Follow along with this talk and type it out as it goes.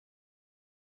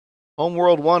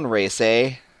Homeworld 1 race,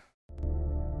 eh?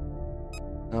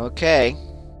 Okay.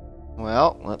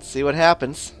 Well, let's see what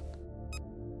happens.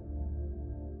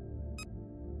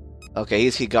 Okay,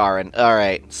 he's Higarin.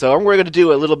 Alright, so we're going to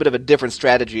do a little bit of a different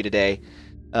strategy today.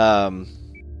 I'm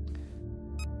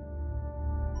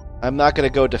not going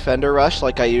to go Defender Rush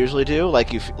like I usually do,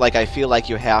 like I feel like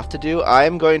you have to do.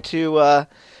 I'm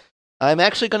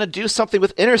actually going to do something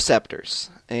with Interceptors.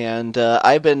 And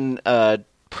I've been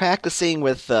practicing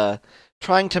with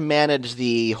trying to manage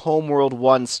the Homeworld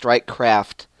 1 Strike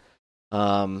Craft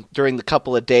during the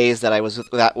couple of days that I was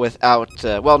without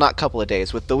well, not couple of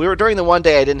days. During the one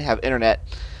day I didn't have internet,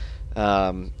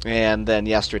 and then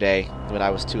yesterday when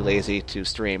I was too lazy to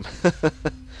stream.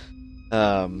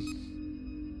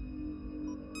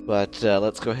 But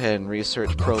let's go ahead and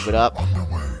research, probe it up.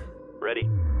 Ready.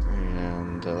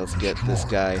 And let's get this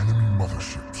guy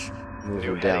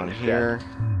moving down here.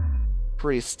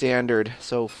 Pretty standard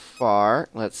so far.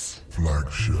 Let's.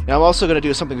 Flagship. Now I'm also going to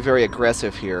do something very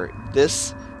aggressive here.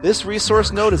 This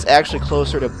resource node is actually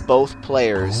closer to both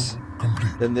players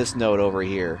than this node over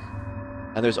here.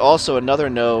 And there's also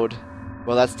another node.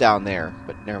 Well, that's down there,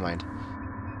 but never mind.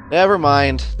 Never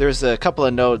mind. There's a couple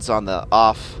of nodes on the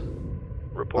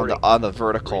on the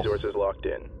vertical Resources locked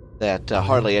in. that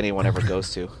hardly anyone ever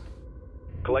goes to.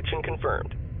 Collection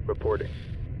confirmed. Reporting.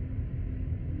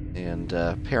 And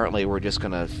apparently we're just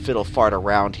going to fiddle-fart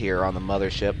around here on the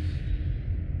mothership.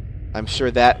 I'm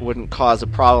sure that wouldn't cause a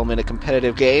problem in a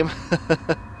competitive game.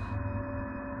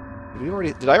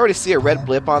 Did I already see a red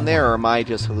blip on there, or am I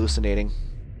just hallucinating?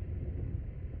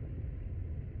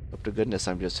 Hope to goodness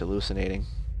I'm just hallucinating.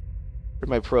 Where'd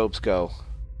my probes go?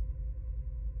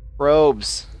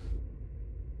 Probes!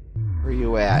 Where are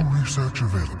you at? New research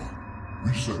available.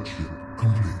 Research ship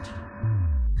complete.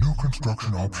 New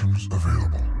construction options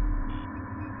available.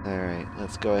 Alright,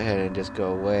 let's go ahead and just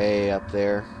go way up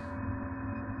there.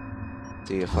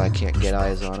 See if I can't get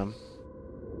eyes on him.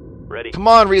 Ready. Come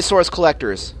on, resource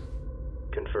collectors!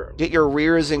 Confirmed. Get your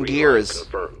rears in Green gears. line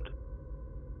confirmed.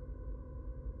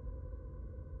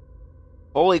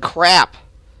 Holy crap!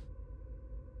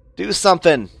 Do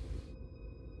something!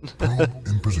 Probe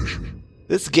in position.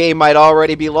 This game might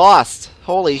already be lost.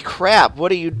 Holy crap,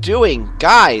 what are you doing?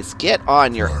 Guys, get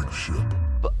on your... Flagship.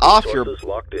 off your Resources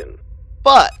locked in.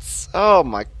 butts! Oh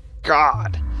my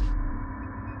god.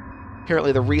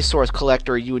 Apparently the Resource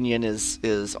Collector Union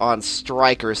is on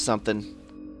strike or something.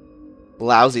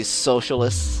 Lousy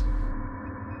socialists.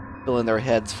 Filling their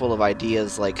heads full of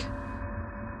ideas like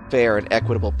fair and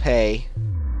equitable pay.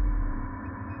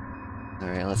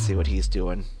 Alright, let's see what he's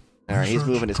doing. Alright, he's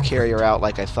moving his carrier out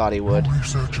like I thought he would. New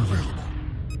research available.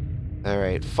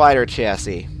 Alright, fighter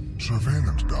chassis.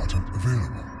 Surveillance data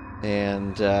available.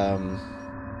 And,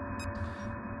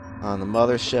 on the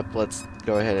mothership, let's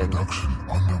go ahead and Production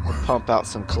underway. pump out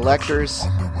some collectors.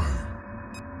 Underway.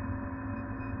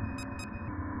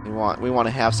 We want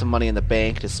to have some money in the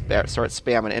bank to start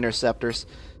spamming interceptors.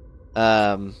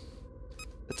 Let's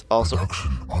also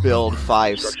Production build underway.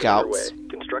 5 Construction scouts. underway.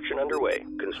 Construction underway.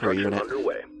 Construction unit.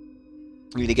 underway.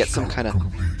 We need to get some Scout kind of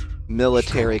complete.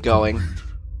 military Scout going. complete.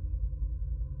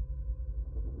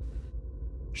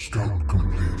 Scout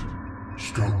complete.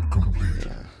 Scout complete.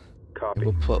 Yeah. Copy.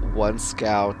 We'll put 1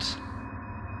 scout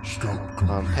Scout complete.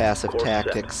 on passive Course set.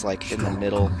 tactics, like in the Scout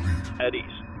middle, complete. At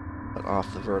ease. but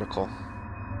off the vertical.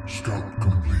 Scout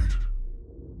complete.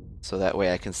 So that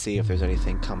way I can see if there's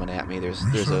anything coming at me. There's a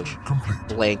Research complete.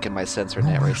 blank in my sensor New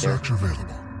net right there. research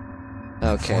available.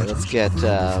 Okay, let's Fighters get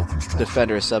available for construction.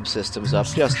 defender subsystems up,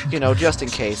 just in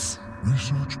case.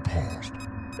 Research paused.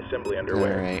 Assembly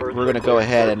underway. Alright, Birds we're are gonna go clear.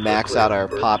 ahead and Birds are max clear. out our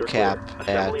Birds pop are cap clear.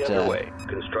 Assembly at underway.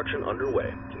 Construction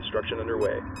underway. Construction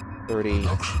underway. 30.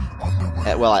 Production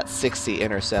underway. At 60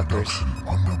 interceptors.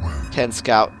 Production underway. 10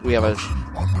 scout. We have a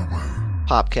Production underway.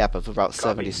 pop cap of about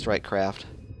 70 strike craft.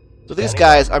 So these Standing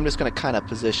guys, I'm just going to kind of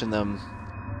position them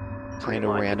kind of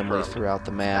line randomly confirmed. throughout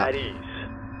the map. At ease.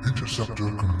 Interceptor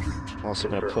complete. I'm also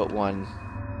going to Confirmed. put one,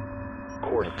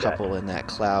 Course a couple in that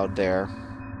cloud there.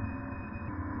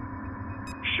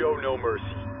 set. Show no mercy.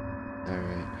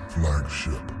 Alright.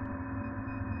 Flagship.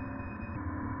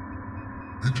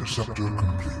 Interceptor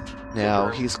complete. Now,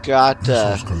 he's got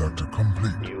Resource collector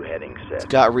complete. New heading set.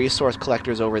 got resource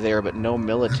collectors over there, but no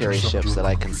military Interceptor ships that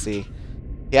I can complete. see.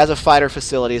 He has a fighter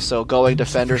facility, so going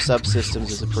defender subsystems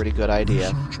is a pretty good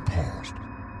idea. Research paused.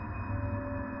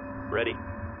 Ready.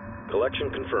 Collection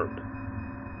confirmed.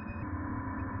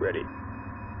 Ready.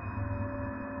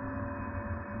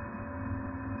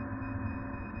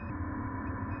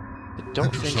 I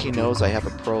don't think he knows I have a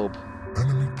probe.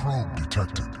 Enemy probe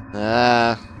detected.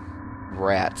 Ah,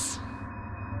 rats.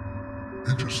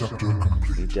 Interceptor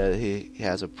complete. He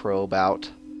has a probe out.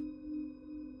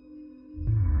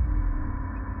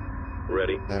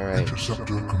 Ready. Alright.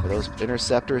 Interceptor Are complete. those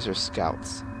interceptors or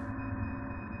scouts?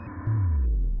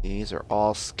 These are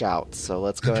all scouts, so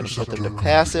let's go ahead and put them to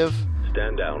passive.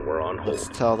 Stand down. We're on hold. Let's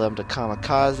tell them to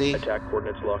kamikaze. Attack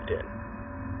coordinates locked in.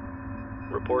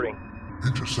 Reporting.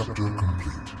 Interceptor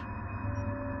complete.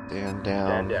 Stand down.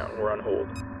 Stand down. We're on hold.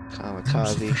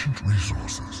 Kamikaze. Insufficient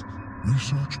resources.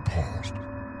 Research paused.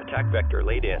 Attack vector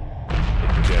laid in.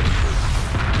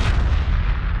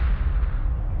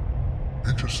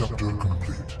 Interceptor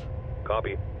complete.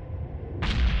 Copy.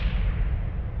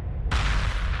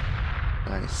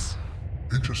 Nice.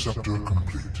 Interceptor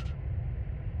complete.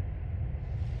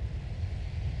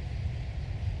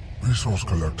 Resource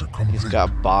collector complete. He's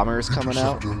got bombers coming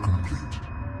out. Interceptor complete.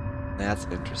 That's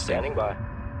interesting. Standing by.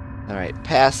 Alright,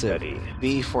 passive. At ease.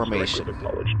 B Strike formation. group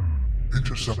acknowledged.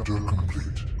 Interceptor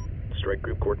complete. Strike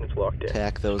group coordinates locked in.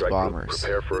 Attack those Strike group, bombers.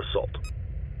 prepare for assault.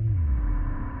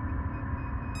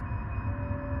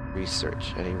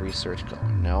 Research. Any research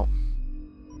going? No.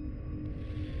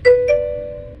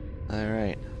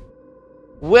 Alright.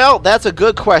 Well, that's a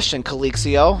good question,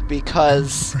 Calixio,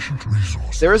 because Insufficient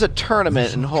resources. there is a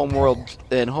tournament in Homeworld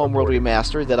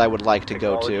Remastered that I would like to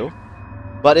go to.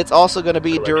 But it's also going to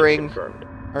be Collection during confirmed.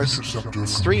 our Interceptor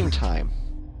stream complete. time.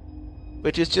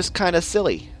 Which is just kind of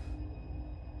silly.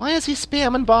 Why is he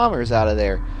spamming bombers out of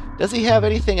there? Does he have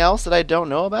anything else that I don't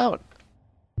know about?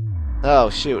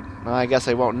 Oh, shoot. Well, I guess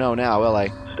I won't know now, will I?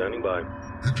 Standing by.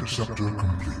 Interceptor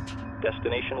complete.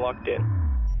 Destination locked in.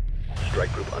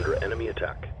 Strike group under enemy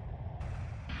attack.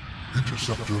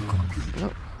 Interceptor complete.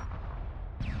 Oh.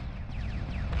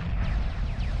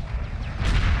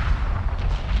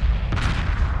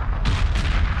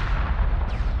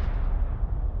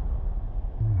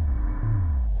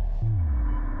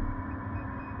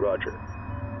 Roger.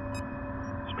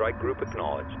 Strike group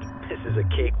acknowledged. This is a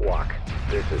cakewalk.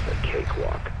 This is a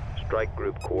cakewalk. Strike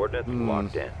group coordinates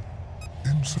locked in.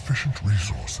 Insufficient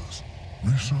resources.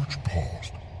 Research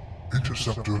paused.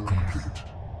 Interceptor complete.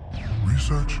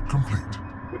 Research complete.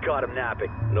 We caught him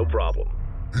napping. No problem.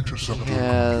 Interceptor He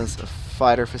has a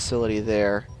fighter facility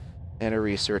there and a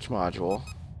research module.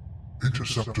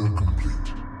 Interceptor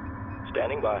complete.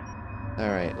 Standing by.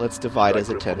 Alright, let's divide his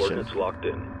Strike group attention. coordinates locked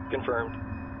in. Confirmed.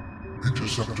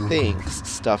 Interceptor Thinks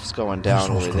stuff's going down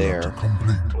Resource over there. collector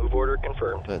complete. Move order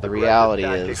confirmed. But the Aggressive reality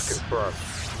tactics is- confirmed.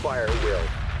 Fire will.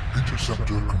 Interceptor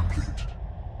complete.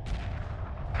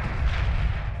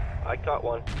 I caught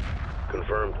one.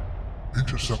 Confirmed.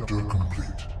 Interceptor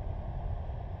complete.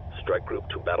 Strike group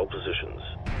to battle positions.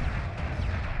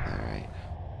 Alright.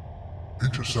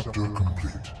 Interceptor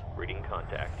complete. Reading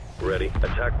contact. Ready.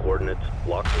 Attack coordinates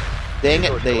locked in. Dang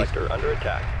it, Resource they collector under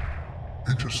attack.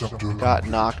 Interceptor got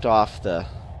knocked off the...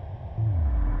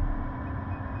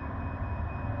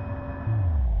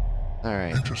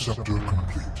 Alright. Interceptor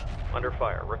complete. Under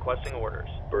fire. Requesting orders.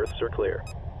 Berths are clear.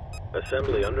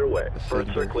 Assembly underway. Berths are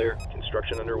Defender. clear.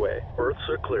 Construction underway. Berths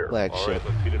are clear. Flagship.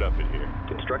 let's heat it up in here.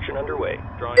 Construction underway.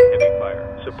 Drawing heavy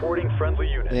fire. Supporting friendly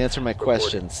units. Answer my Reporting.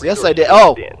 questions. Resource Yes, I did.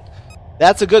 locked Oh! in.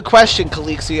 That's a good question,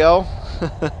 Calixio.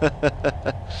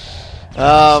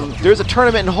 There's a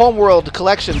tournament in Homeworld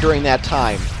Collection during that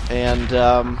time, and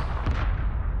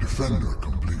Defender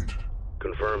complete.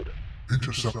 Confirmed.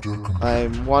 Interceptor complete.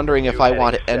 I'm wondering if New I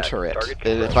want to heading set. enter it. Target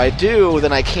And if confirmed. I do,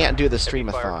 then I can't do the Heavy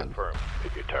fire streamathon. confirmed.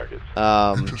 Pick your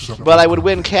targets. But I would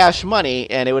win cash money,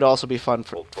 and it would also be fun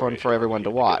for everyone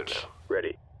to watch.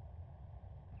 Ready.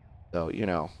 So, you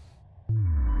know.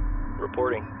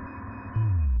 Reporting.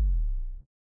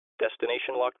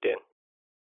 Destination locked in.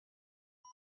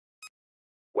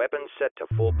 Weapons set to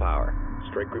full power.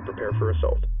 Strike group prepare for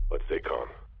assault. Let's stay calm.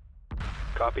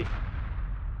 Copy.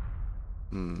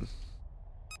 Hmm.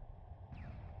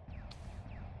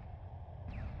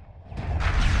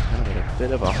 Having a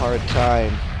bit of a hard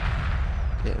time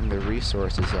getting the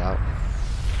resources out.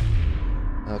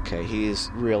 Okay, he's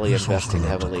really Resource investing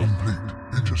collector heavily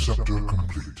complete. Interceptor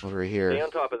complete. over Stay here.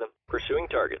 on top of them. Pursuing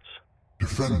targets.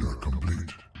 Defender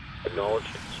complete. Acknowledged.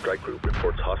 Strike group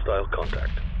reports hostile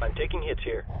contact. I'm taking hits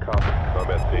here. Copy.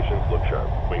 Combat stations look sharp.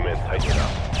 Wingman tighten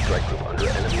up. Strike group under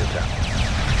enemy attack.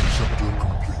 Interceptor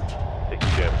complete. Take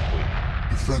damage, please.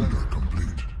 Defender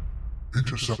complete.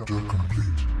 Interceptor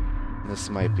complete. This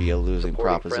might be a losing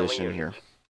Supporting proposition friendly here. units.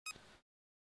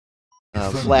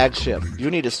 Defender Flagship, complete.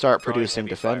 you need to start Drawing producing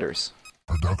heavy fire. defenders.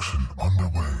 Production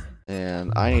underway.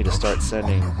 And I need to start Production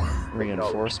sending underway.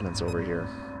 reinforcements over here.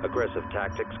 Aggressive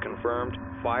tactics confirmed.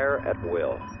 Fire at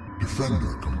will.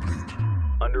 Defender complete.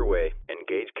 Underway.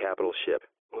 Engage capital ship.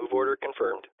 Move order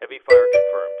confirmed. Heavy fire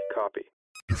confirmed. Copy.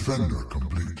 Defender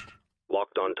complete.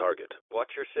 Locked on target. Watch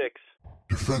your 6.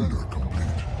 Defender complete.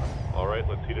 Alright,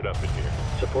 let's heat it up in here.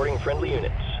 Supporting friendly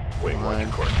units. Waiting on your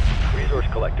course. Resource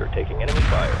collector taking enemy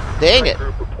fire. Dang it!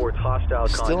 Group reports hostile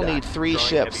Still contact. need 3 Drawing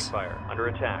ships. Heavy fire. Under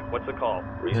attack. What's the call? In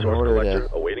Resource order collector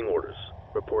to... awaiting orders.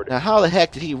 Reporting. Now, how the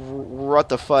heck did he rut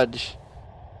the fudge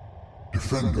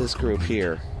Defender this group complete.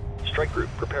 here? Strike group,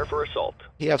 prepare for assault.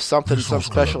 He have something, some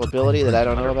special ability that I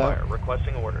don't know Under about? fire,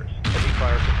 requesting orders. Heavy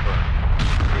fire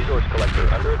confirmed. Resource collector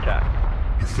under attack.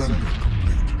 Defender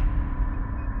complete.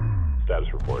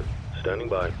 Status report. Standing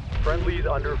by. Friendlies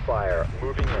under fire.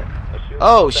 Moving in. Assume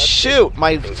Oh, that's shoot!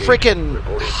 My Engage. freaking...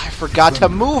 Reporting. I forgot to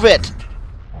move it!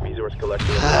 Resource collector.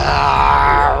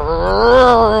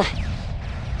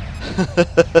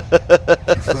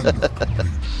 Defender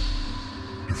complete.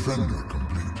 Defender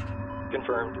complete.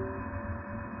 Confirmed.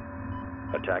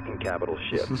 Attacking capital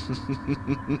ship. Defender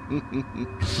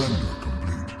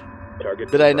complete.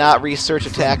 Target. Did I not confirmed. research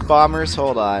attack bombers?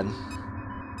 Hold on.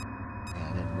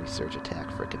 I didn't research attack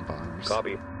frickin' bombers.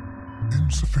 Copy.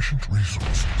 Insufficient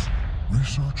resources.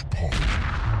 Research paused.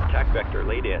 Attack vector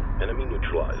laid in. Enemy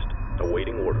neutralized.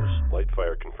 Awaiting orders. Light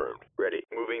fire confirmed. Ready.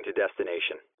 Moving to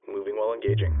destination. Moving while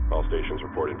engaging. All stations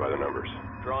reported by the numbers.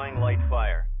 Drawing light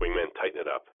fire. Wingmen, tighten it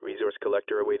up. Resource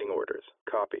collector awaiting orders.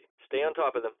 Copy. Stay on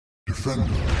top of them. Defender.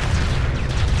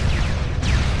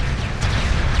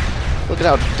 Look at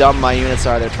how dumb my units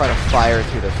are. They're trying to fire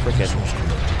through the frickin'... Resource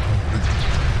collector complete.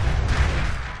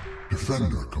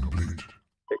 Defender complete.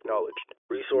 Acknowledged.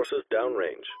 Resources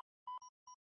downrange.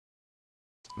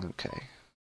 Okay.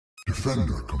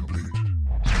 Defender complete.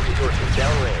 Resources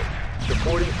downrange.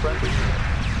 Supporting friendly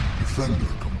units. Defender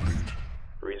complete.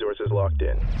 Resources locked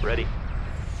in. Ready.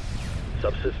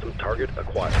 Subsystem target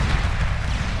acquired.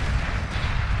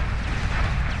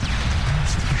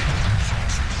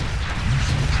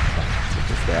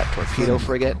 What is that? Torpedo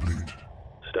frigate?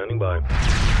 Standing by.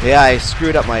 Yeah, I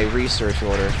screwed up my research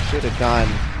order. Should have gone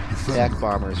attack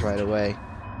bombers right away.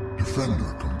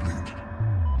 Defender complete.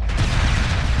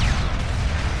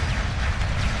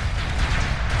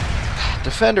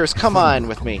 Defenders, come on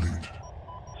with me.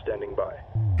 Standing by.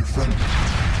 Defender.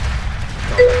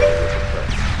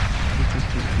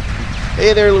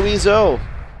 Hey there, Louiso.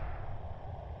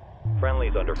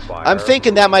 Friendlies under fire. I'm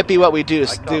thinking that might be what we do,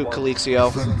 got one.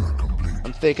 Calixio. Defender complete.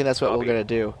 I'm thinking that's what Copy. we're gonna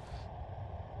do.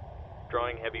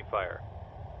 Drawing heavy fire.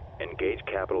 Engage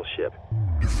capital ship.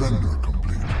 Defender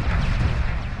complete.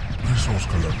 Resource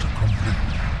collector complete.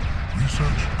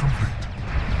 Research complete.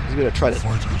 He's gonna try to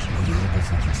Fighters available for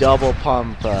construction. double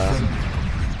pump. Defender complete.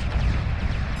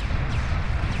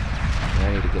 I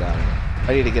need to get out of here.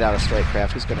 I need to get out of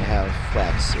Strikecraft. Who's gonna have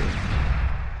flags soon?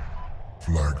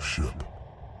 Flagship.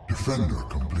 Defender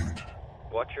complete.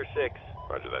 Watch your 6.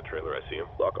 Roger that trailer, I see him.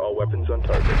 Lock all weapons on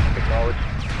target. Acknowledged.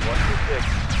 Watch your 6.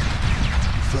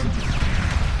 Defender complete.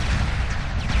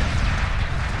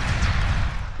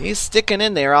 He's sticking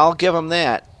in there. I'll give him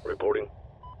that. Reporting.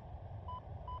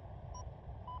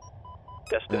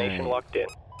 Destination Alright. locked in.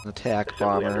 Attack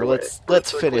Assembly bomber. underway. Let's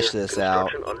Berths are finish clear. this out.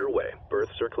 Construction underway.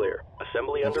 Berths are clear.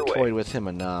 Assembly I've underway. toyed with him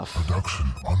enough. Production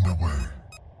underway.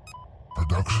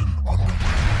 Production underway.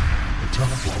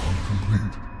 Attack bomber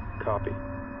complete. Copy.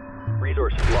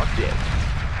 Resources locked in.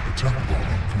 Attack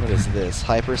bomber complete. What is this?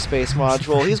 Hyperspace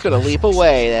module? He's gonna leap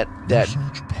away. That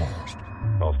Research paused.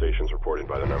 All stations reported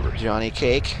by the numbers. Johnny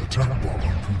Cake. Attack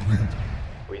bomber complete.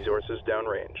 Resources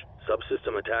downrange.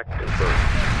 Subsystem attack confirmed.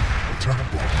 Attack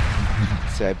bomber complete.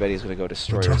 See, I bet he's gonna go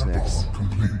destroyers Attack next. bomber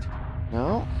complete.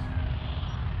 No?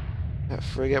 That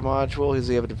frigate module, does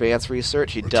he have advanced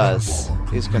research? He does.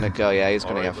 He's gonna go, yeah, he's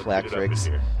gonna Alright, have let's flak heat it up in frigs.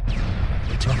 here.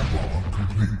 Attack bomber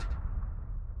complete.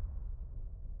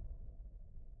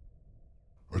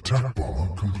 Attack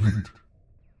bomber complete.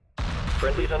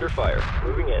 Friendlies under fire.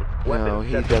 Moving in. No, Weapons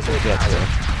he set doesn't to get to.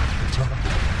 Attack bomber He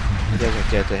complete. doesn't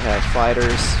get to have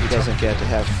fighters. He doesn't get to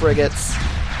have frigates.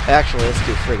 Actually, let's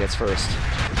do frigates first.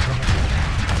 Attack bomber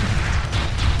complete.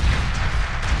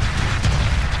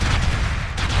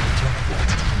 Attack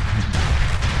bomber complete.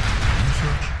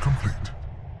 Research complete.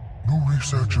 No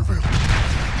research available.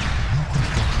 No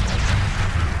construction options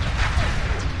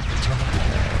available. Attack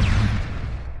bomber complete.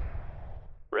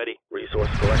 Ready. Resource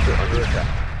collector under attack.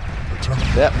 Attack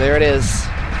bomber. Yep, there it is.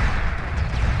 Attack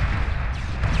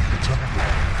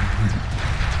bomber complete.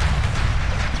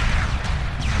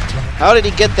 Attack How did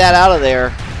he get that out of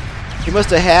there? He must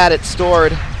have had it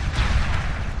stored. Attack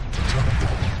bomber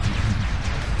complete.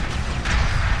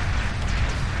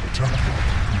 Attack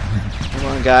bomber complete. Come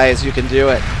on, guys, you can do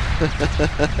it.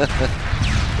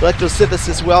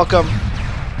 Electrosynthesis, welcome.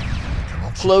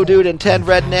 Cannot Flow Dude and 10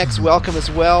 Rednecks, welcome as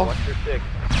well. Watch your 6.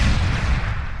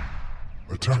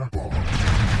 Attack bomb.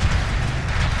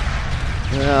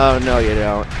 No, no, you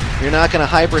don't. You're not gonna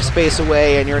hyperspace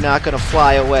away, and you're not gonna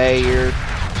fly away. You're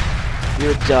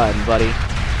done, buddy.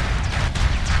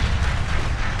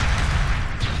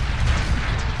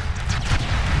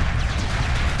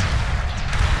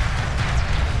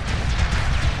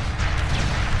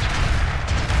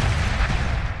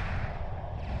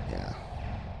 Yeah.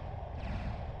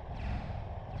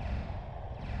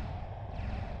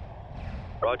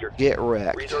 Roger. Get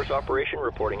wrecked. Resource operation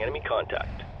reporting enemy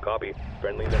contact. Copy.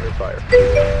 Friendly's under fire.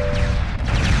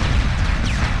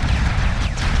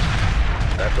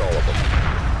 That's all of them.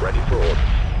 Ready for orders.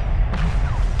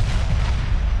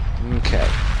 Okay.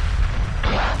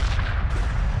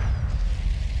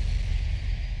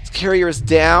 This carrier is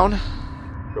down.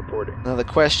 Reporting. Now the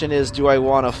question is, do I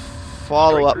want to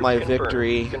follow Strike up group my confirmed.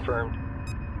 victory? Confirmed.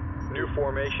 New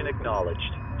formation acknowledged.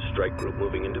 Strike group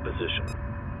moving into position.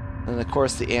 And of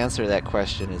course the answer to that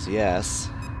question is yes.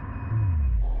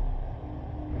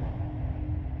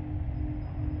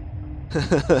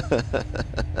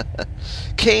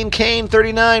 Kane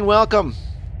 39, welcome.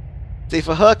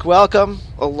 Zifa Hook, welcome.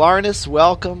 Alarnus,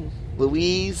 welcome.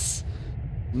 Louise,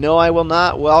 no I will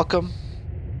not, welcome.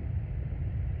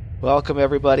 Welcome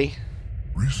everybody.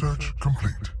 Research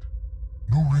complete.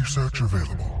 No research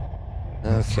available. No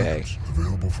Okay. frigates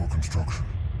available for construction.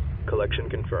 Collection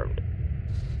confirmed.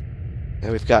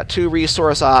 And we've got 2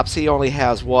 resource ops, he only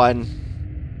has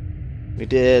 1. We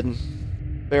did a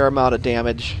fair amount of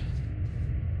damage.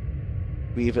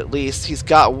 He's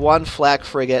got 1 flak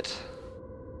frigate.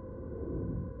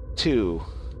 2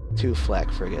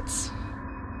 flak frigates.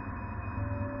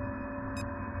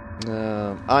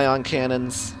 Ion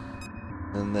cannons.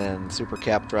 And then super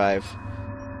cap drive.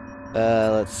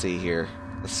 Let's see here.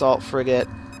 Assault frigate.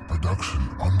 Production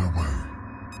underway.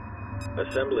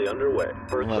 Assembly underway.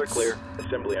 Berths are Let's clear.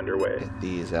 Assembly underway. Get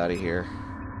these out of here.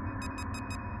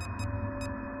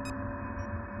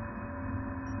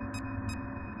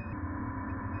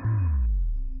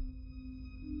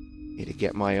 Need to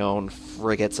get my own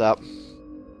frigates up.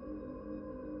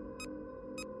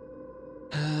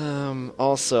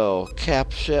 Also,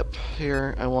 cap ship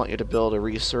here. I want you to build a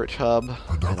research hub and a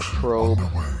Production probe.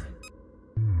 underway.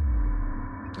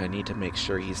 I need to make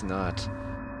sure he's not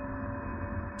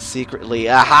secretly.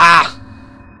 Aha!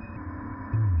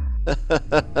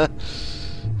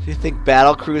 You think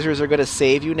battle cruisers are going to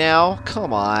save you now?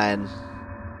 Come on.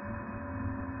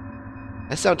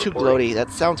 I sound too gloaty. That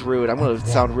sounds rude. I'm going to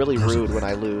sound really rude when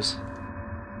I lose.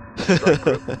 Strike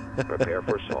group. Prepare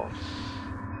for assault.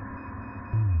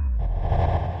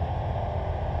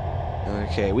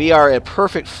 Okay, we are a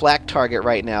perfect flak target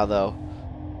right now, though.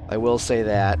 I will say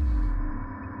that.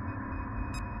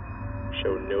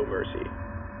 Show no mercy.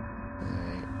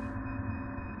 Alright.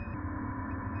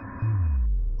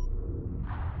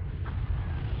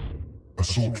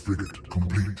 Assault frigate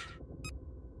complete.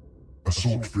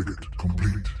 Assault frigate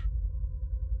complete.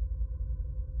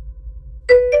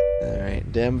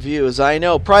 Alright, dem views. I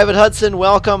know. Private Hudson,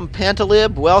 welcome.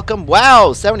 Pantalib, welcome.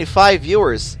 Wow, 75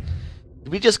 viewers.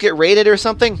 Did we just get raided or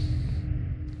something?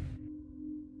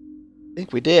 I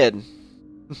think we did.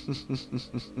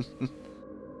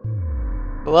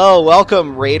 Hello,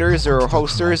 welcome, raiders or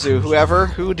hosters or whoever.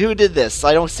 Who did this?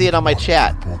 I don't see it on my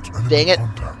chat. Reports enemy Dang it.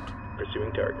 contact.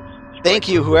 Pursuing targets. Strike Thank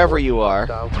you, group whoever reporting you are.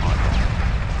 hostile contact.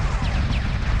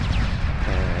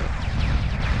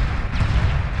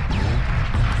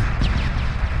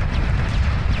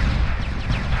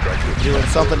 Strike group Doing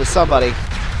something to somebody.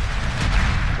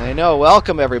 I know.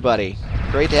 Welcome, everybody.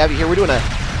 Great to have you here. We're doing a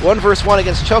 1 versus 1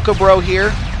 against Chocobro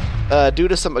here. Due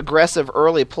to some aggressive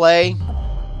early play,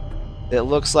 it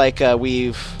looks like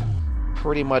we've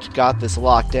pretty much got this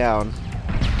locked down.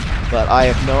 But I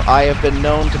have been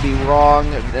known to be wrong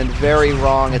and very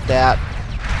wrong at that.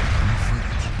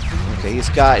 Okay,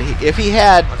 if he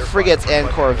had frigates and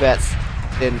corvettes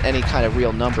in any kind of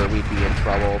real number, we'd be in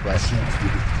trouble. But Assault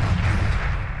frigate.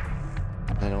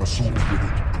 I don't. Assault frigate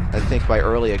I complete. think my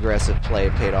early aggressive play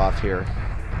paid off here.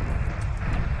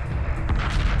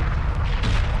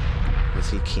 Because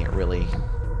he can't really.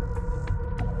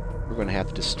 We're going to have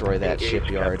to destroy that Engage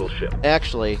shipyard. capital ship.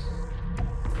 Actually,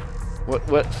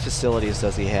 what facilities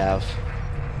does he have?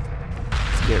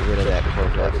 Let's get rid of that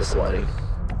Corvette Target facility.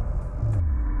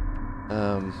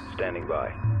 Standing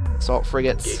by. Assault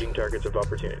frigates, Engaging targets of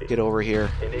opportunity. get over here.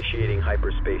 Initiating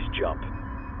hyperspace jump.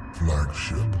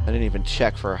 Flagship. I didn't even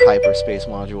check for hyperspace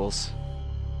modules.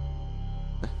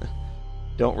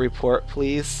 Don't report,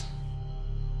 please.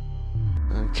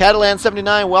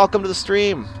 Catalan79, welcome to the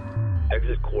stream.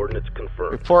 Exit coordinates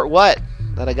confirmed. Report what?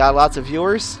 That I got lots of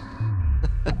viewers?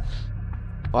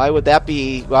 Why would that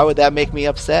be? Why would that make me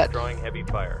upset? Drawing heavy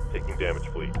fire. Taking damage,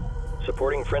 fleet.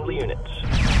 Supporting friendly units.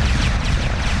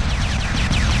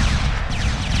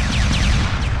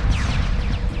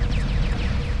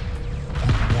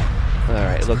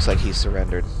 Alright, it looks like he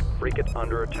surrendered. Frigate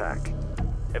under attack.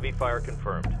 Heavy fire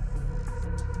confirmed.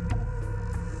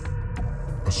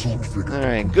 Assault frigate.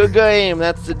 Alright, good game.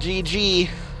 That's the GG.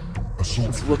 Assault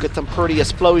Let's look at some pretty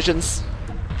explosions.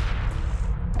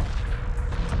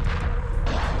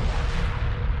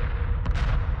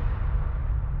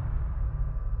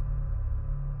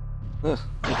 Ugh,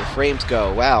 where'd the frames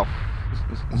go? Wow.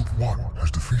 Group 1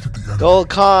 has defeated the enemy.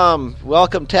 Goldcom,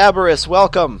 welcome. Tabarus,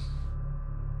 welcome.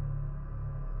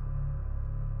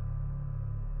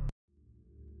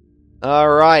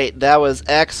 Alright, that was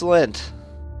excellent.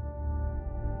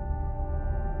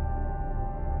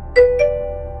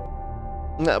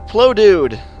 Plo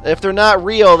Dude, if they're not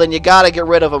real, then you gotta get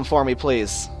rid of them for me,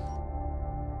 please.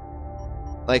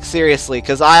 Like, seriously,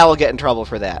 because I'll get in trouble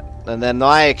for that. And then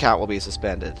my account will be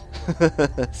suspended.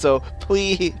 So,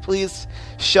 please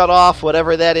shut off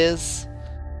whatever that is.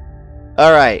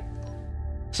 Alright.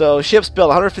 So, ships built,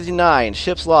 159.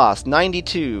 Ships lost,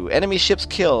 92. Enemy ships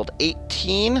killed,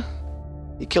 18.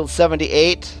 He killed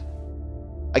 78.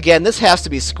 Again, this has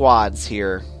to be squads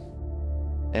here.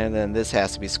 And then this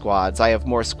has to be squads. I have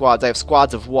more squads. I have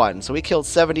squads of 1. So we killed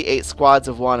 78 squads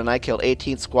of 1, and I killed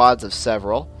 18 squads of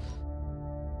several.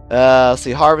 Let's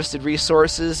see, harvested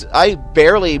resources. I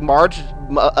barely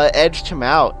edged him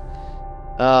out.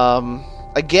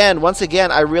 Once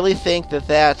again, I really think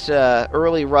that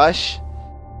early rush,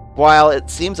 while it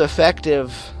seems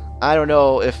effective, I don't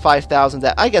know if 5,000...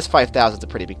 I guess 5,000 is a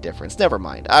pretty big difference. Never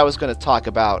mind. I was going to talk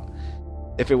about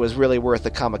if it was really worth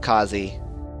the kamikaze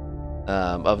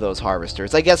of those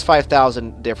harvesters. I guess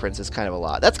 5,000 difference is kind of a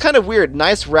lot. That's kind of weird.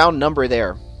 Nice round number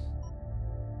there.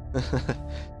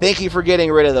 Thank you for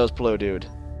getting rid of those, Plo Dude.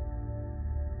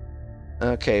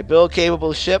 Okay, build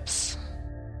capable ships.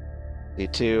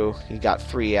 D2, he got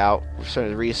 3 out.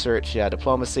 Research, yeah,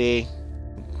 diplomacy.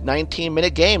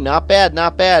 19-minute game, not bad,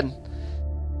 not bad.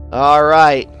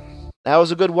 Alright, that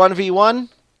was a good 1v1.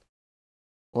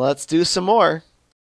 Let's do some more.